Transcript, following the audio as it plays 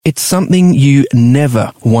It's something you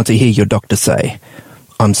never want to hear your doctor say.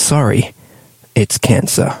 I'm sorry, it's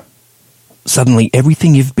cancer. Suddenly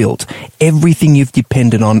everything you've built, everything you've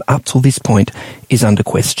depended on up till this point is under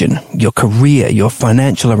question. Your career, your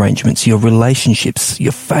financial arrangements, your relationships,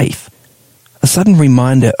 your faith. A sudden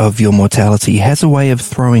reminder of your mortality has a way of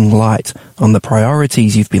throwing light on the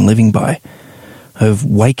priorities you've been living by, of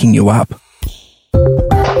waking you up.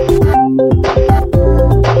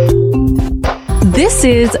 This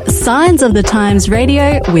is Signs of the Times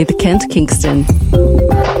Radio with Kent Kingston.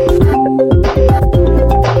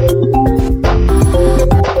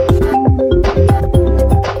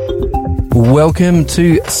 Welcome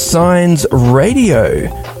to Signs Radio.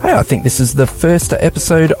 Hey, I think this is the first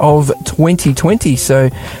episode of 2020, so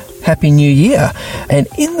Happy New Year. And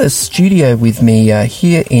in the studio with me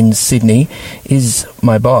here in Sydney is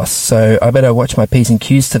my boss, so I better watch my P's and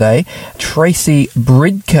Q's today, Tracy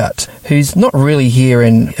Bridcut, who's not really here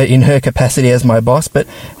in her capacity as my boss, but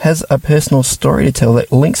has a personal story to tell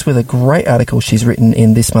that links with a great article she's written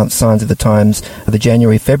in this month's Signs of the Times, the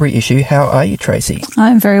January-February issue. How are you, Tracy?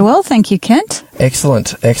 I'm very well, thank you, Kent.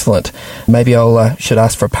 Excellent, excellent. Maybe I'll should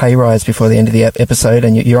ask for a pay rise before the end of the episode,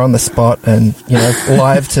 and you're on the spot and, you know,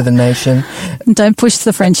 live to the nation. Don't push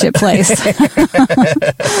the friendship, please.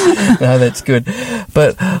 No, that's good.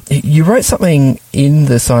 But you wrote something in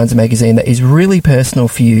the Signs magazine that is really personal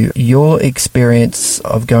for you, your experience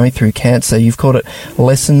of going through cancer. You've called it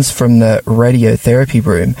Lessons from the Radiotherapy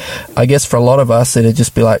Room. I guess for a lot of us, it'd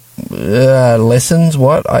just be like, lessons?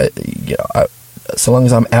 What? So long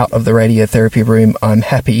as I'm out of the radiotherapy room, I'm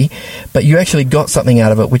happy. But you actually got something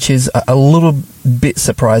out of it, which is a little bit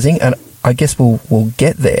surprising, and I guess we'll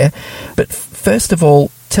get there. But first of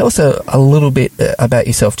all, tell us a little bit about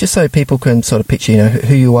yourself, just so people can sort of picture, you know,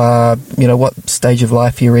 who you are, you know, what stage of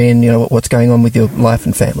life you're in, you know, what's going on with your life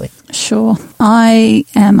and family. Sure. I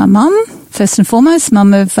am a mum, first and foremost,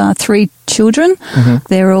 mum of 3 children. Mm-hmm.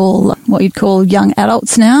 They're all what you'd call young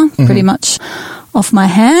adults now, pretty much off my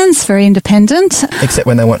hands, very independent. Except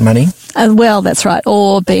when they want money. Well, that's right,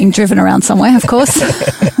 or being driven around somewhere, of course.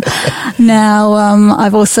 Now,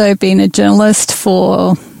 I've also been a journalist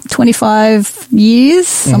for 25 years,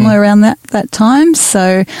 somewhere around that time.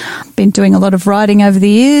 So been doing a lot of writing over the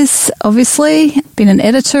years, obviously. Been an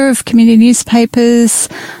editor of community newspapers,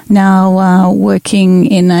 now working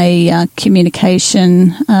in a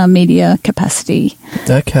communication media capacity.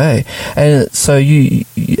 Okay. And so you,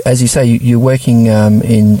 as you say, you're working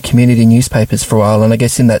in community newspapers for a while, and I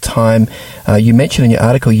guess in that time, you mentioned in your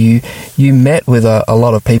article, you met with a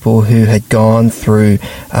lot of people who had gone through,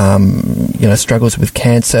 struggles with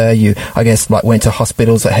cancer. You, I guess, like went to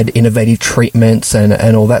hospitals that had innovative treatments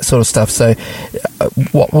and all that sort of stuff. So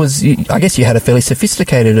I guess you had a fairly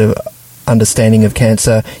sophisticated understanding of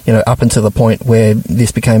cancer, you know, up until the point where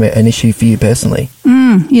this became an issue for you personally.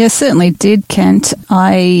 Yeah, certainly did, Kent.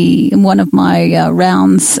 One of my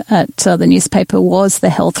rounds at the newspaper was the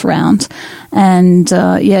health round. And,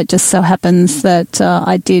 it just so happens that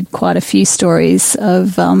I did quite a few stories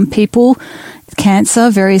of people with cancer,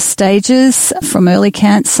 various stages, from early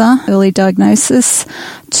cancer, early diagnosis,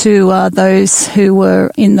 to those who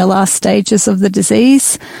were in the last stages of the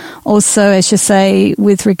disease. Also, as you say,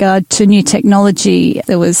 with regard to new technology,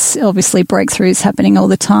 there was obviously breakthroughs happening all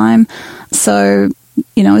the time. So,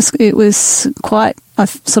 you know, it was quite, I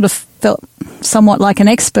sort of felt somewhat like an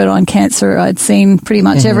expert on cancer. I'd seen pretty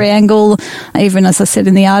much every angle. Even as I said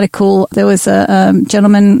in the article, there was a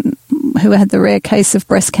gentleman who had the rare case of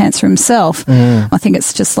breast cancer himself. I think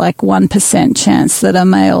it's just like 1% chance that a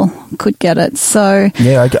male could get it. So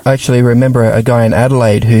yeah, I actually remember a guy in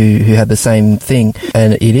Adelaide who had the same thing,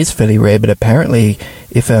 and it is fairly rare, but apparently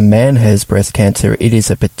if a man has breast cancer, it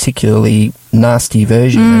is a particularly nasty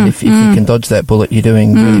version, and if you can dodge that bullet, you're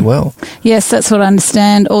doing really well. Yes, that's what I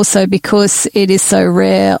understand. Also, because it is so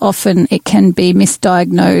rare, often it can be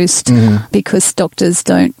misdiagnosed because doctors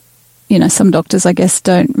don't, you know, some doctors, I guess,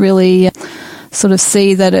 don't really sort of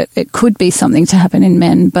see that it could be something to happen in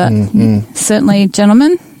men. But certainly,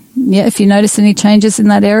 gentlemen, yeah, if you notice any changes in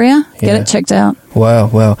that area, get it checked out.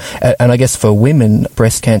 Wow. And I guess for women,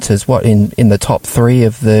 breast cancer is what, in the top 3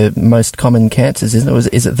 of the most common cancers, isn't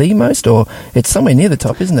it? Is it the most, or it's somewhere near the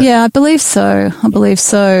top, isn't it? Yeah, I believe so.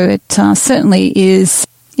 It certainly is.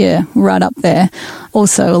 Yeah, right up there.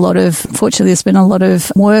 Also, fortunately, there's been a lot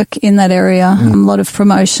of work in that area, a lot of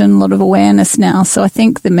promotion, a lot of awareness now. So I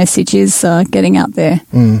think the message is getting out there.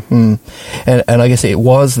 And I guess it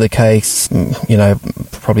was the case, you know,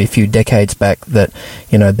 probably a few decades back that,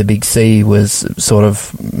 you know, the big C was sort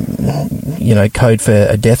of, you know, code for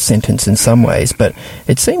a death sentence in some ways. But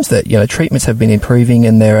it seems that, you know, treatments have been improving,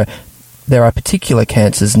 and there are there are particular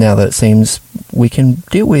cancers now that it seems we can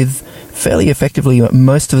deal with fairly effectively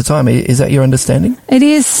most of the time. Is that your understanding? It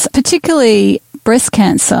is, particularly breast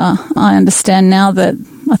cancer. I understand now that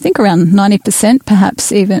I think around 90%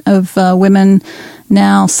 perhaps even of women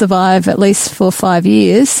now survive at least for 5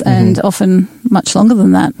 years, and often much longer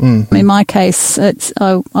than that. In my case,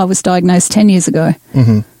 I was diagnosed 10 years ago.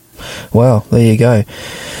 Well, there you go.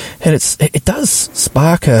 And it does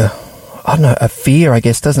spark a fear, I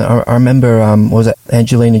guess, doesn't it? I remember, was it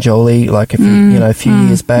Angelina Jolie, like a few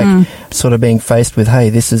years back, sort of being faced with, hey,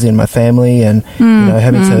 this is in my family, and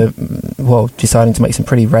having to, deciding to make some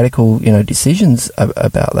pretty radical, decisions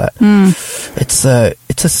about that. It's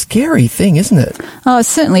a scary thing, isn't it? Oh, it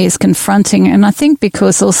certainly is confronting, and I think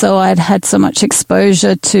because also I'd had so much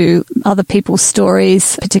exposure to other people's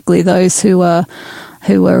stories, particularly those who were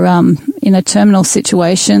in a terminal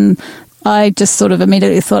situation. I just sort of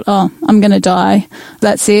immediately thought, oh, I'm going to die.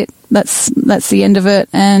 That's it. That's the end of it.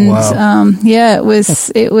 And wow.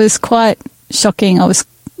 It was quite shocking. I was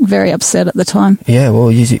very upset at the time. Yeah,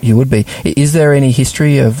 well, you would be. Is there any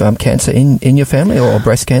history of cancer in your family, or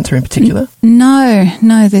breast cancer in particular? No,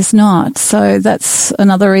 there's not. So that's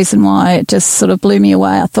another reason why it just sort of blew me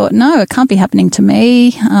away. I thought, no, it can't be happening to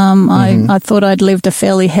me. I thought I'd lived a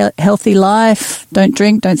fairly healthy life. Don't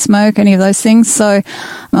drink, don't smoke, any of those things. So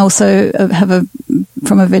I also have a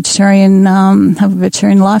vegetarian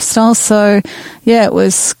lifestyle. So yeah, it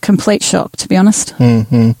was complete shock, to be honest.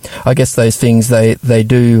 I guess those things they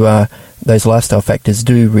do. Those lifestyle factors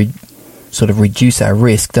do sort of reduce our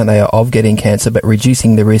risk, don't they, of getting cancer, but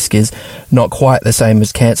reducing the risk is not quite the same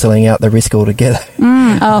as cancelling out the risk altogether.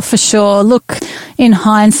 Oh, for sure. Look, in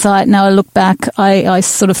hindsight, now I look back, I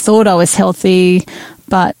sort of thought I was healthy,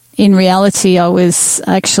 but in reality, I was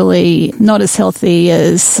actually not as healthy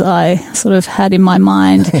as I sort of had in my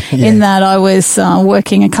mind, in that I was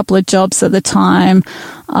working a couple of jobs at the time.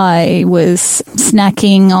 I was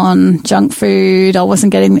snacking on junk food. I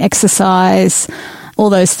wasn't getting exercise. All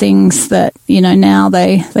those things that, now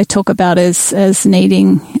they talk about as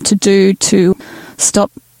needing to do to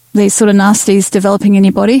stop these sort of nasties developing in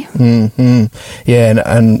your body. Yeah,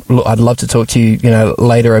 and look, I'd love to talk to you,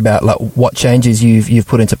 later about like what changes you've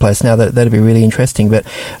put into place now. That'd be really interesting. But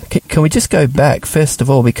can we just go back first of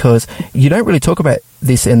all, because you don't really talk about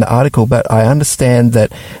this in the article, but I understand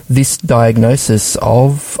that this diagnosis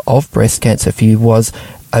of breast cancer for you was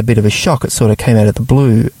a bit of a shock. It sort of came out of the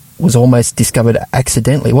blue. Was almost discovered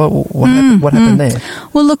accidentally. What happened there?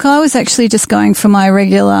 Well, look, I was actually just going for my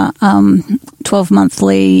regular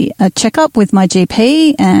 12-monthly checkup with my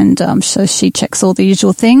GP, and so she checks all the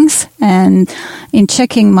usual things. And in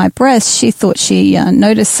checking my breast, she thought she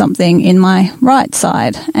noticed something in my right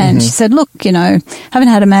side, and she said, "Look, haven't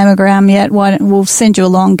had a mammogram yet. We'll send you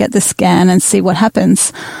along, get the scan, and see what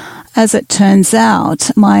happens." As it turns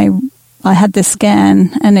out, I had the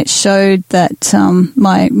scan and it showed that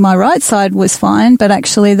my right side was fine, but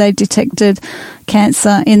actually they detected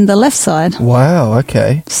cancer in the left side. Wow,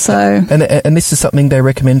 okay. So and this is something they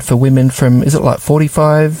recommend for women from, is it like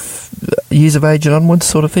 45 years of age and onwards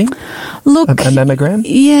sort of thing? Look, a mammogram?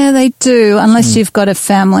 Yeah, they do. Unless you've got a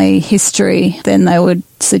family history, then they would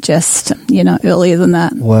suggest, earlier than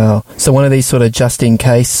that. Wow. So one of these sort of just in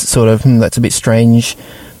case sort of, that's a bit strange.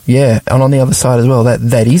 Yeah, and on the other side as well,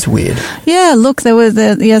 that is weird. Yeah, look, there were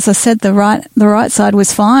as I said, the right side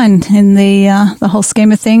was fine in the whole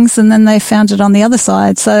scheme of things, and then they found it on the other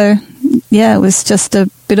side. So yeah, it was just a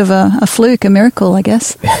bit of a fluke, a miracle, I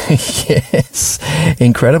guess. Yes,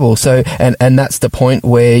 incredible. So, and that's the point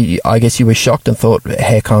where I guess you were shocked and thought,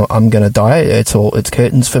 heck, I'm going to die. It's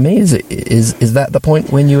curtains for me. Is that the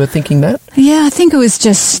point when you were thinking that? Yeah, I think it was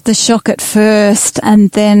just the shock at first, and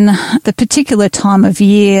then the particular time of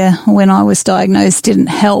year when I was diagnosed didn't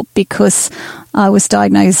help, because I was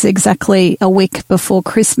diagnosed exactly a week before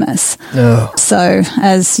Christmas. Oh. So,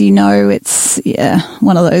 as you know, it's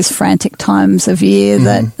one of those frantic times of year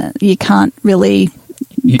that you can't really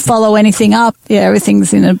follow anything up. Yeah,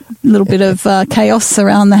 everything's in a little bit of chaos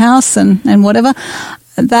around the house and whatever.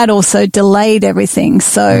 That also delayed everything.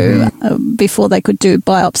 So before they could do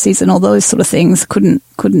biopsies and all those sort of things, couldn't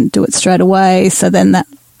do it straight away. So then that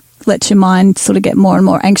lets your mind sort of get more and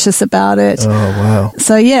more anxious about it. Oh, wow.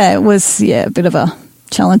 So yeah, it was a bit of a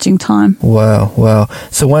challenging time. Wow.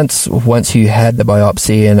 So once you had the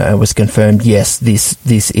biopsy and it was confirmed, yes, this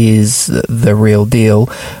is the real deal,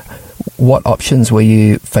 what options were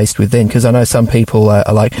you faced with then? Because I know some people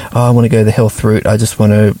are like, I want to go the health route. I just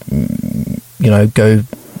want to, go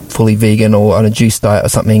fully vegan or on a juice diet or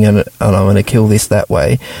something, and I'm going to kill this that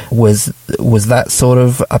way. Was that sort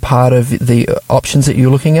of a part of the options that you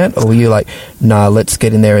were looking at, or were you like, nah, let's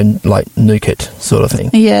get in there and like nuke it sort of thing?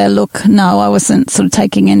 Yeah, look, no, I wasn't sort of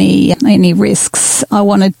taking any risks. I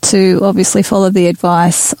wanted to obviously follow the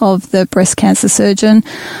advice of the breast cancer surgeon.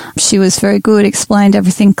 She was very good, explained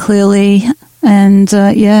everything clearly, and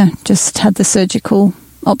just had the surgical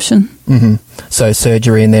option. Mm-hmm. So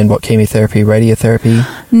surgery and then what, chemotherapy, radiotherapy?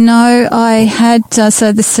 No, I had,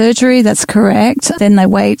 so the surgery, that's correct. Then they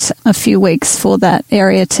wait a few weeks for that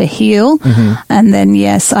area to heal. Mm-hmm. And then,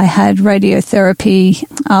 yes, I had radiotherapy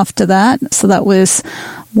after that. So that was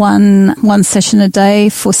one session a day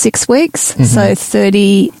for 6 weeks. Mm-hmm. So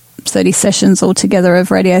 30 sessions altogether of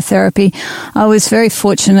radiotherapy. I was very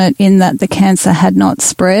fortunate in that the cancer had not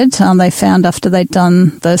spread. They found after they'd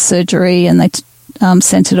done the surgery and they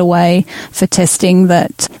sent it away for testing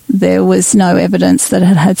that there was no evidence that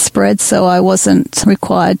it had spread, so I wasn't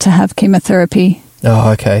required to have chemotherapy.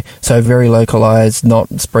 Oh, okay. So very localised,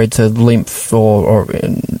 not spread to lymph or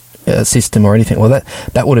system or anything. Well,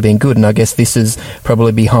 that would have been good, and I guess this is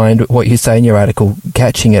probably behind what you say in your article.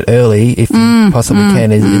 Catching it early, if you possibly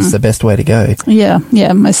can, is the best way to go. Yeah,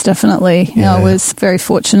 most definitely. Yeah. I was very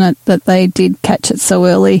fortunate that they did catch it so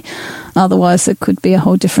early. Otherwise, it could be a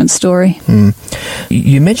whole different story.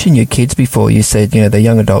 You mentioned your kids before. You said, they're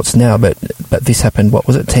young adults now, but this happened, what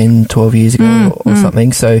was it, 10, 12 years ago or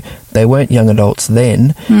something? So they weren't young adults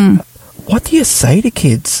then. What do you say to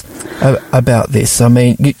kids about this? I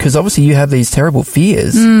mean, because obviously you have these terrible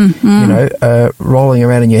fears, rolling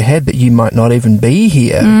around in your head that you might not even be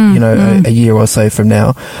here, a year or so from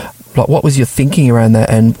now. Like, what was your thinking around that,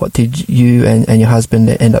 and what did you and your husband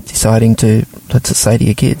end up deciding to, let's just say, to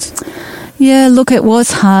your kids? Yeah, look, it was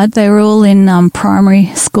hard. They were all in primary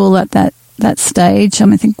school at that stage.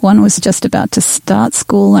 I think one was just about to start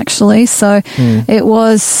school, actually. So it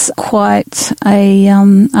was quite a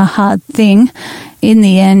hard thing. In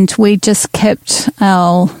the end, we just kept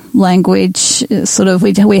our language sort of,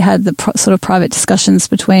 we had the sort of private discussions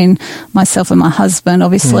between myself and my husband,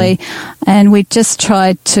 obviously, and we just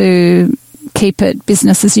tried to keep it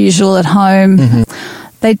business as usual at home.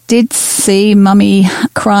 They did see Mummy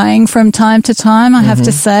crying from time to time, I have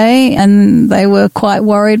to say, and they were quite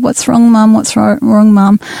worried. What's wrong, Mum? What's wrong,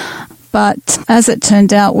 Mum? But as it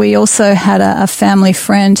turned out, we also had a family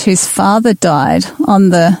friend whose father died on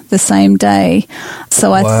the same day.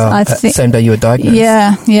 So I think same day you were diagnosed.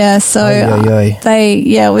 Yeah. So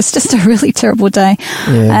it was just a really terrible day,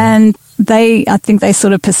 and I think they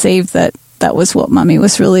sort of perceived that was what Mummy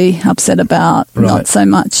was really upset about, not so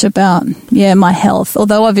much about, my health.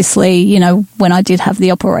 Although obviously, when I did have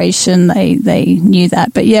the operation, they knew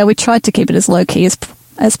that. But we tried to keep it as low key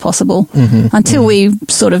as possible until we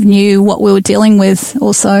sort of knew what we were dealing with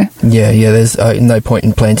also. Yeah, there's no point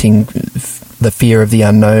in planting the fear of the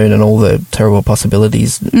unknown and all the terrible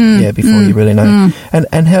possibilities before you really know.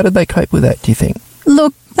 And how did they cope with that, do you think?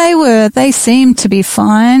 Look, they seemed to be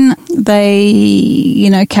fine.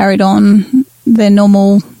 They, carried on their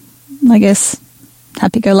normal, I guess,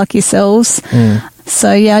 happy-go-lucky selves. So,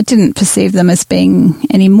 I didn't perceive them as being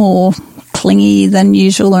any more clingy than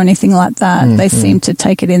usual or anything like that. They seem to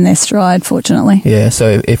take it in their stride, fortunately. Yeah,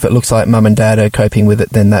 so if it looks like Mum and Dad are coping with it,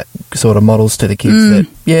 then that sort of models to the kids that,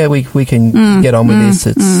 we can get on with this,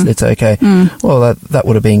 it's okay. Well, that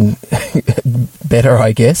would have been better,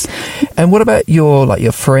 I guess. And what about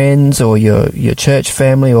your friends or your church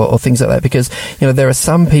family or things like that? Because, there are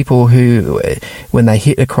some people who, when they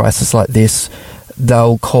hit a crisis like this,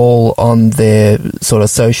 they'll call on their sort of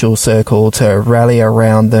social circle to rally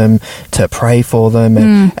around them, to pray for them,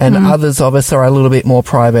 and others of us are a little bit more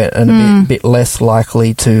private and a bit less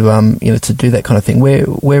likely to to do that kind of thing. Where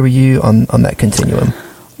were you on that continuum?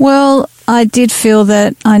 Well, I did feel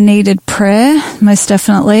that I needed prayer, most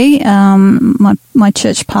definitely. My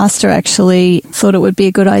church pastor actually thought it would be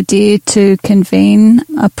a good idea to convene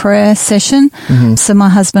a prayer session. So my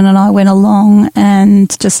husband and I went along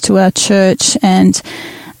and just to our church, and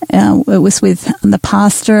it was with the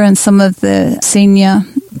pastor and some of the senior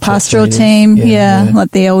pastoral team,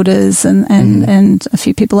 like the elders and a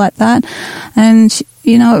few people like that. And,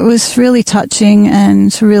 it was really touching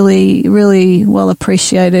and really, really well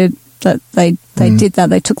appreciated that they did that.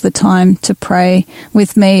 They took the time to pray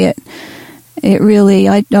with me. It really,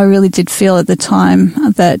 I really did feel at the time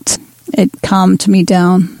that it calmed me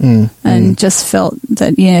down and just felt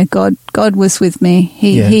that, God was with me.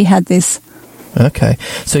 He had this. Okay.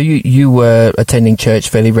 So you were attending church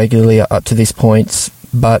fairly regularly up to this point,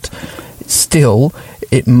 but still,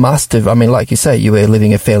 it must have, like you say, you were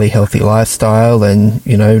living a fairly healthy lifestyle and,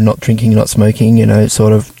 not drinking, not smoking,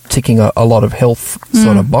 sort of ticking a lot of health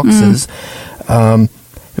sort of boxes.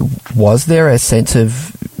 Was there a sense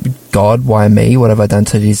of, God, why me? What have I done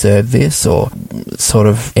to deserve this? Or sort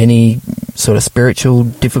of any sort of spiritual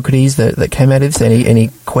difficulties that came out of this? Any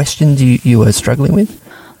questions you were struggling with?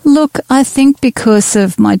 Look, I think because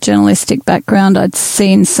of my journalistic background, I'd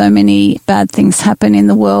seen so many bad things happen in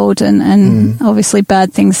the world and obviously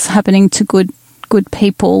bad things happening to good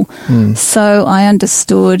people. So I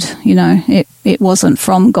understood, it wasn't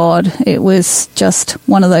from God. It was just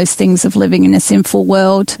one of those things of living in a sinful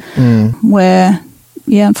world where,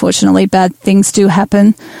 unfortunately bad things do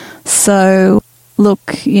happen. So look,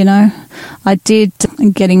 I did,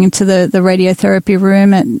 getting into the radiotherapy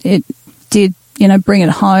room, it did, bring it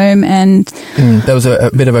home. And that was a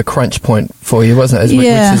bit of a crunch point for you, wasn't it? Which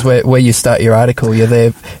is where you start your article. You're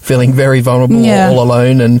there feeling very vulnerable, all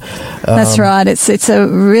alone. And that's right. It's a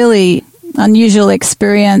really unusual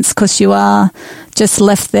experience because you are just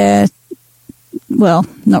left there. Well,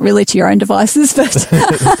 not really to your own devices, but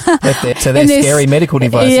so they're scary medical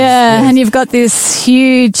devices. Yeah, yes. And you've got this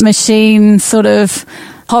huge machine sort of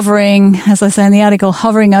hovering, as I say in the article,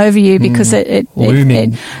 hovering over you because it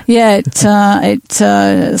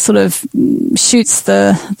sort of shoots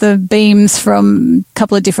the beams from a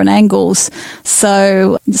couple of different angles.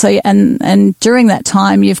 So and during that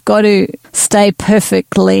time you've got to stay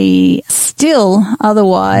perfectly still,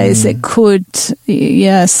 otherwise it could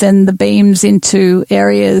send the beams into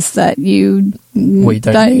areas that you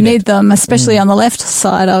don't need them, especially on the left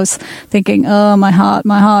side. I was thinking, oh, my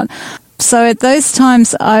heart. So at those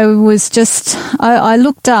times, I was just, I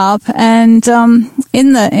looked up and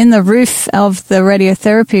in the roof of the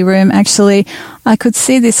radiotherapy room, actually, I could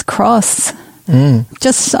see this cross.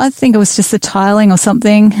 Just, I think it was just the tiling or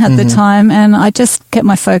something at the time, and I just kept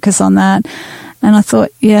my focus on that. And I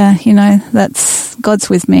thought, that's God's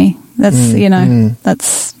with me. That's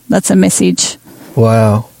that's a message.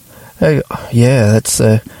 Wow. That's.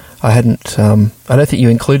 I hadn't. I don't think you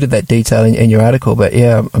included that detail in your article, but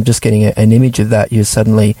I'm just getting an image of that. You're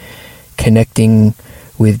suddenly connecting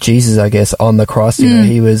with Jesus, I guess, on the cross.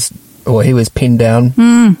 He was pinned down,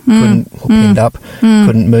 pinned up,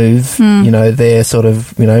 couldn't move. There, sort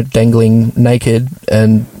of, dangling naked,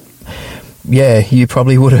 and you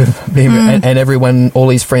probably would have been, and everyone, all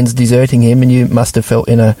his friends deserting him, and you must have felt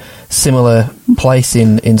in a similar place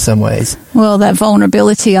in some ways. Well, that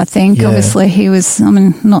vulnerability, I think, obviously he was,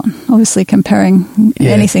 not obviously comparing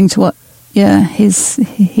anything to what,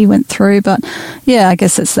 he went through, but I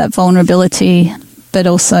guess it's that vulnerability, but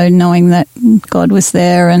also knowing that God was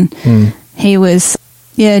there and he was,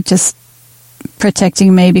 just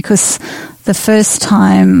protecting me, because the first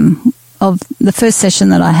session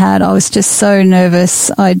that I had, I was just so nervous.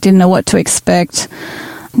 I didn't know what to expect.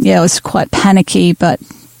 It was quite panicky, but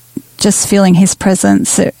just feeling his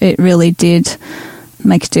presence, it really did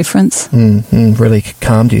make a difference. Really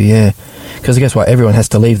calmed you, because I guess everyone has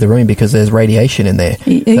to leave the room because there's radiation in there.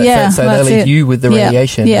 So they leave you with the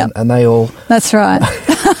radiation, and they all... That's right.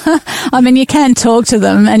 You can talk to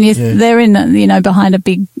them, and they're in, behind a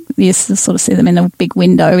big... You sort of see them in a big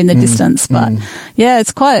window in the distance, but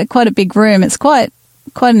it's quite a big room. It's quite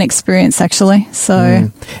an experience, actually.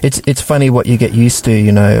 So it's funny what you get used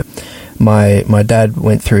to. My dad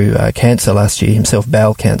went through cancer last year, himself,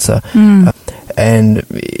 bowel cancer, and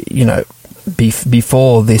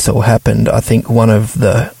before this all happened, I think one of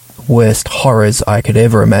the worst horrors I could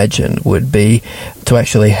ever imagine would be to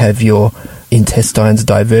actually have your intestines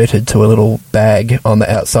diverted to a little bag on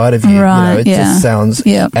the outside of you. Right, it just sounds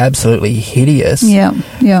absolutely hideous.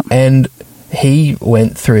 And he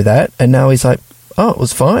went through that, and now he's like, it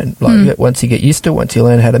was fine. Once you get used to it, once you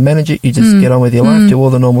learn how to manage it, you just get on with your life, do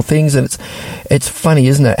all the normal things. And it's funny,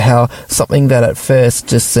 isn't it, how something that at first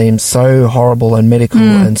just seems so horrible and medical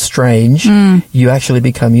and strange, you actually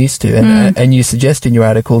become used to. And you suggest in your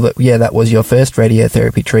article that, that was your first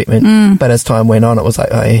radiotherapy treatment. But as time went on, it was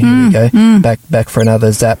like, here we go, back for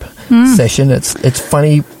another zap session. It's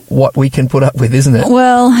funny what we can put up with, isn't it?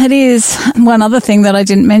 Well, it is. One other thing that I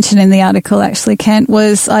didn't mention in the article, actually, Kent,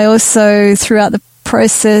 was I also, throughout the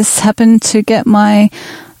process, happened to get my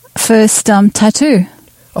first tattoo.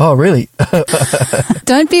 Oh, really?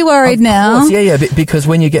 Don't be worried now. Course, because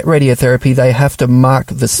when you get radiotherapy, they have to mark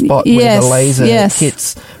the spot where the laser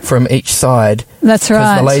hits from each side. That's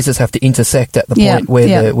right. Because the lasers have to intersect at the point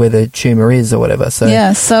where the tumour is or whatever.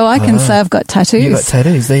 So so I can say I've got tattoos. You've got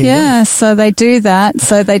tattoos, there you go. So they do that,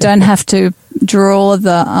 so they don't have to draw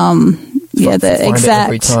the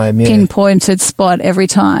exact pinpointed spot every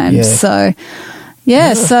time. So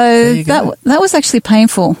Yeah, so you go. that was actually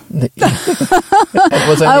painful. It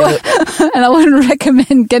was only And I wouldn't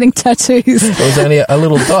recommend getting tattoos. it was only a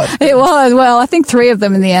little dot. It was. Well, I think 3 of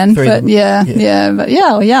them in the end. Three of But them. yeah,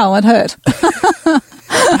 it hurt.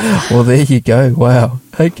 Well, there you go. Wow.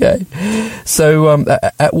 Okay. So,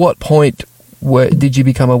 at what point did you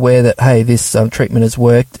become aware that, hey, this treatment has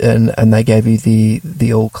worked, and they gave you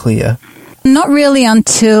the all clear? Not really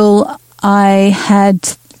until I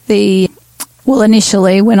had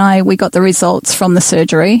initially when we got the results from the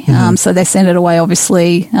surgery. So they sent it away,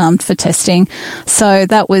 obviously, for testing. So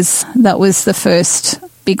that was the first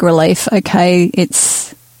big relief. Okay,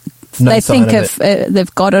 No they sign think of it.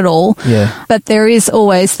 they've got it all. Yeah. But there is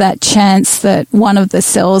always that chance that one of the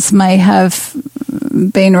cells may have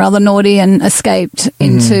been rather naughty and escaped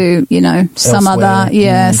into, some Elsewhere.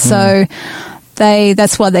 other. So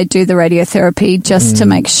that's why they do the radiotherapy, just to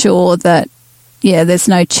make sure that, there's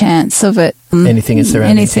no chance of it. Anything in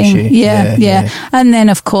surrounding tissue. Yeah. And then,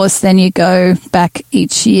 of course, then you go back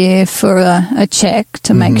each year for a check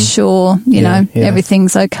to make sure,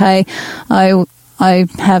 everything's okay. I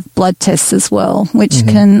have blood tests as well, which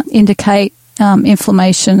can indicate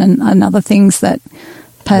inflammation and other things that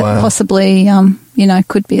possibly,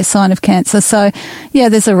 could be a sign of cancer. So,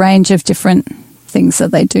 there's a range of different things that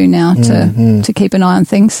they do now to keep an eye on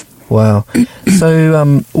things. Wow.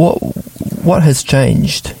 So, what has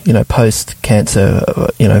changed, post cancer,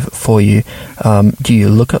 for you? Do you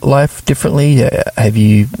look at life differently? Have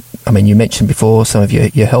you? I mean, you mentioned before some of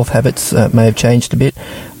your health habits may have changed a bit.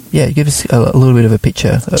 Yeah, give us a little bit of a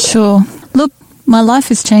picture. Sure. Look, my life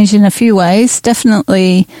has changed in a few ways.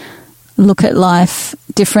 Definitely look at life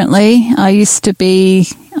differently. I used to be,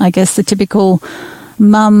 I guess, the typical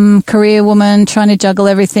mum, career woman, trying to juggle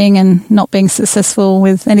everything and not being successful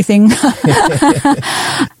with anything.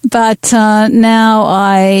 But now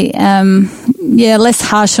I am, less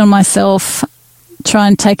harsh on myself. Try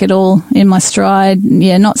and take it all in my stride.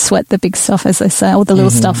 Not sweat the big stuff, as they say, or the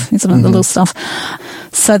little stuff, isn't it? The little stuff.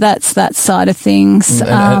 So that's that side of things.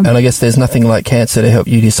 And I guess there's nothing like cancer to help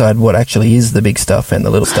you decide what actually is the big stuff and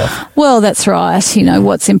the little stuff. Well, that's right.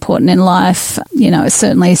 What's important in life, it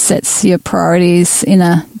certainly sets your priorities in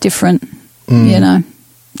a different,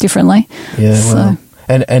 differently. Yeah, so. wow.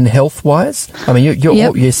 And health-wise? I mean,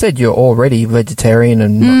 you said you're already vegetarian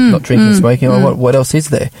and not drinking, smoking. What else is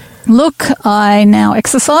there? Look, I now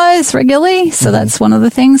exercise regularly, so that's one of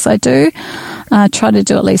the things I do. I try to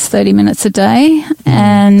do at least 30 minutes a day.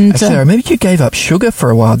 And actually, I remember you gave up sugar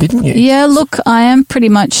for a while, didn't you? Yeah, look, I am pretty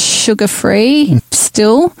much sugar-free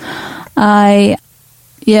still.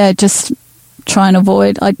 Just try and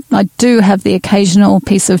avoid. I do have the occasional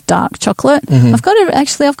piece of dark chocolate. I've got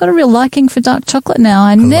a real liking for dark chocolate now.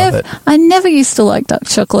 I never used to like dark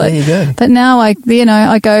chocolate. There you go. But now I look,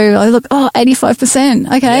 85%.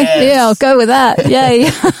 Okay. Yes. Yeah, I'll go with that.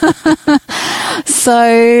 Yay.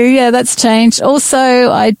 So that's changed. Also,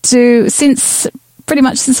 I do pretty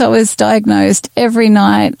much since I was diagnosed, every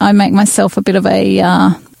night I make myself a bit of a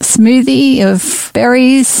smoothie of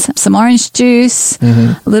berries, some orange juice,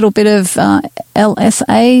 a little bit of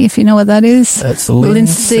LSA, if you know what that is. That's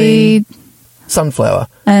linseed, sunflower,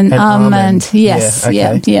 and almond. Yes,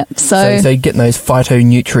 okay. So you're getting those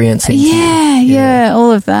phytonutrients.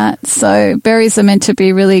 All of that. So berries are meant to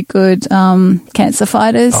be really good cancer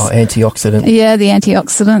fighters. Oh, antioxidant. Yeah, the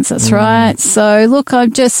antioxidants, that's right. So look,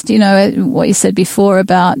 I've just, what you said before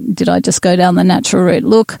about did I just go down the natural route?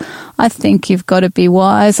 Look, I think you've got to be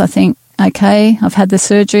wise. I think, okay, I've had the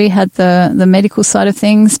surgery, had the medical side of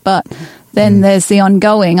things, but then there's the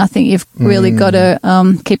ongoing. I think you've really got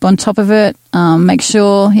to keep on top of it. Make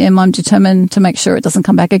sure, I'm determined to make sure it doesn't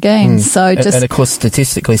come back again. So and of course,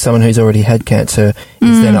 statistically, someone who's already had cancer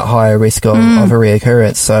is then at higher risk of a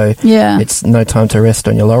reoccurrence. So it's no time to rest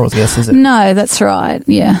on your laurels, I guess, is it? No, that's right.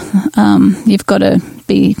 Yeah. You've got to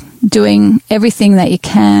be doing everything that you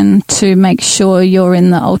can to make sure you're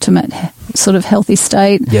in the ultimate sort of healthy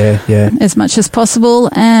state. As much as possible.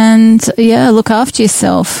 And, look after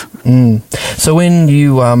yourself. So when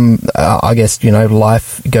you, I guess,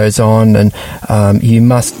 life goes on and you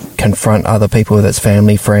must confront other people, whether it's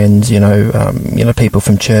family, friends, people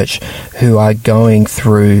from church who are going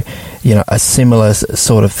through, a similar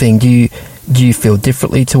sort of thing. Do you feel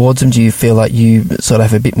differently towards them? Do you feel like you sort of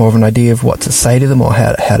have a bit more of an idea of what to say to them or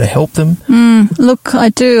how to help them? Look, I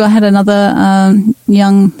do. I had another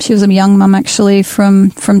she was a young mum actually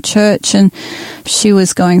from church, and she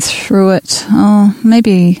was going through it,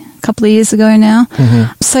 maybe a couple of years ago now.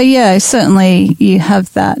 So certainly you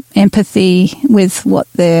have that empathy with what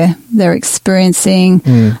they're experiencing,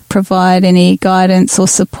 provide any guidance or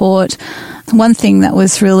support. One thing that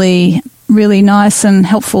was really really nice and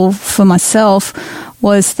helpful for myself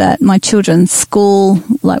was that my children's school,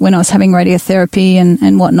 like when I was having radiotherapy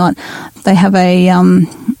and whatnot, they have a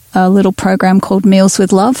little program called Meals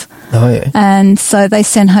with Love. Oh, yeah. And so they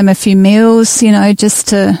send home a few meals, you know, just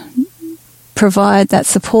to provide that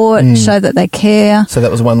support, show that they care. So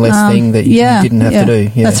that was one less thing that you didn't have to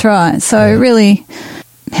do. Yeah. That's right. So it really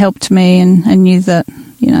helped me and knew that,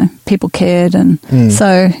 you know, people cared. And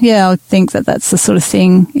so, I would think that that's the sort of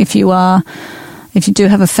thing if you do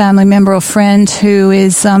have a family member or friend who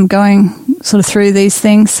is going sort of through these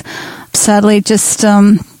things, sadly just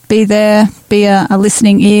be there, be a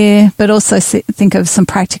listening ear, but also think of some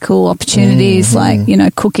practical opportunities like, you know,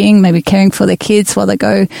 cooking, maybe caring for their kids while they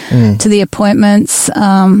go to the appointments.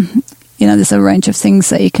 You know, there's a range of things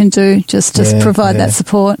that you can do just to provide that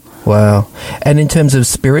support. Wow. And in terms of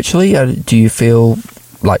spiritually, do you feel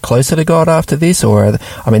like closer to God after this? Or,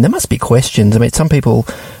 I mean, there must be questions. I mean, some people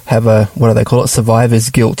have what do they call it, survivor's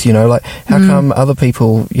guilt, you know, like how come other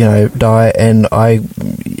people, you know, die and I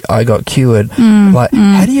got cured?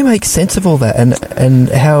 How do you make sense of all that? And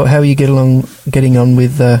how are you getting on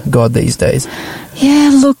with God these days?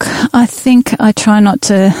 Yeah, look, I think I try not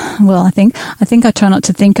to, I think I try not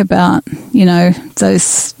to think about, you know,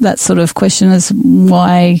 that sort of question as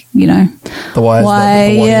why, you know,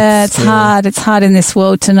 it's hard. It's hard in this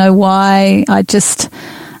world to know why. I just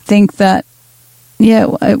think that,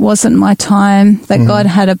 it wasn't my time, that God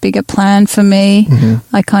had a bigger plan for me.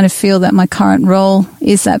 I kind of feel that my current role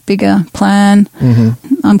is that bigger plan.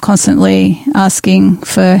 I'm constantly asking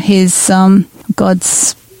for his,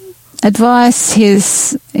 God's advice,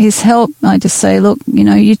 his help. I just say, look, you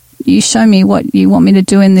know, you show me what you want me to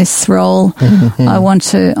do in this role. I want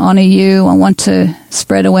to honour you. I want to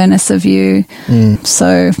spread awareness of you.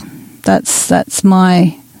 So that's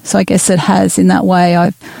my. So I guess it has in that way.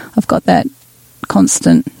 I've got that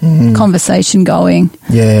constant conversation going.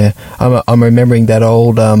 Yeah, I'm remembering that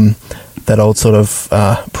old sort of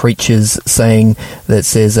preacher's saying that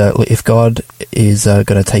says, if God is going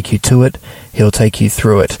to take you to it, he'll take you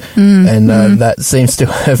through it. And that seems to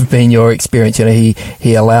have been your experience. You know,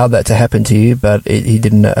 he allowed that to happen to you, but he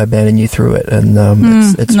didn't abandon you through it. And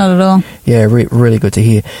it's not at all. Yeah, really good to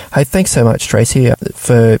hear. Hey, thanks so much, Tracy,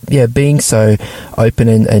 for being so open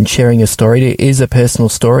and sharing your story. It is a personal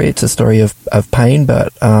story. It's a story of pain,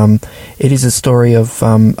 but it is a story of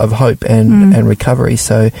hope and recovery.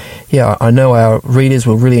 So, yeah, I know our readers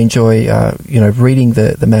will really enjoy, reading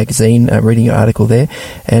the magazine, reading your article there,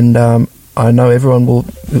 and I know everyone will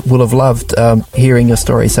have loved hearing your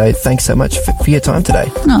story. So thanks so much for your time today.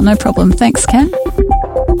 Oh, no problem. Thanks, Ken.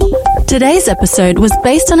 Today's episode was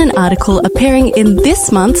based on an article appearing in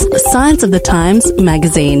this month's Signs of the Times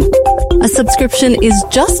magazine. A subscription is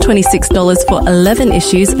just $26 for 11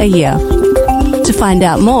 issues a year. To find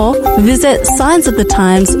out more, visit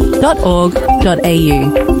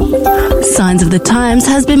signsofthetimes.org.au. Signs of the Times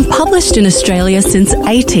has been published in Australia since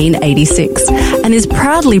 1886 and is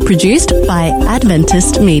proudly produced by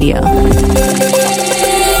Adventist Media.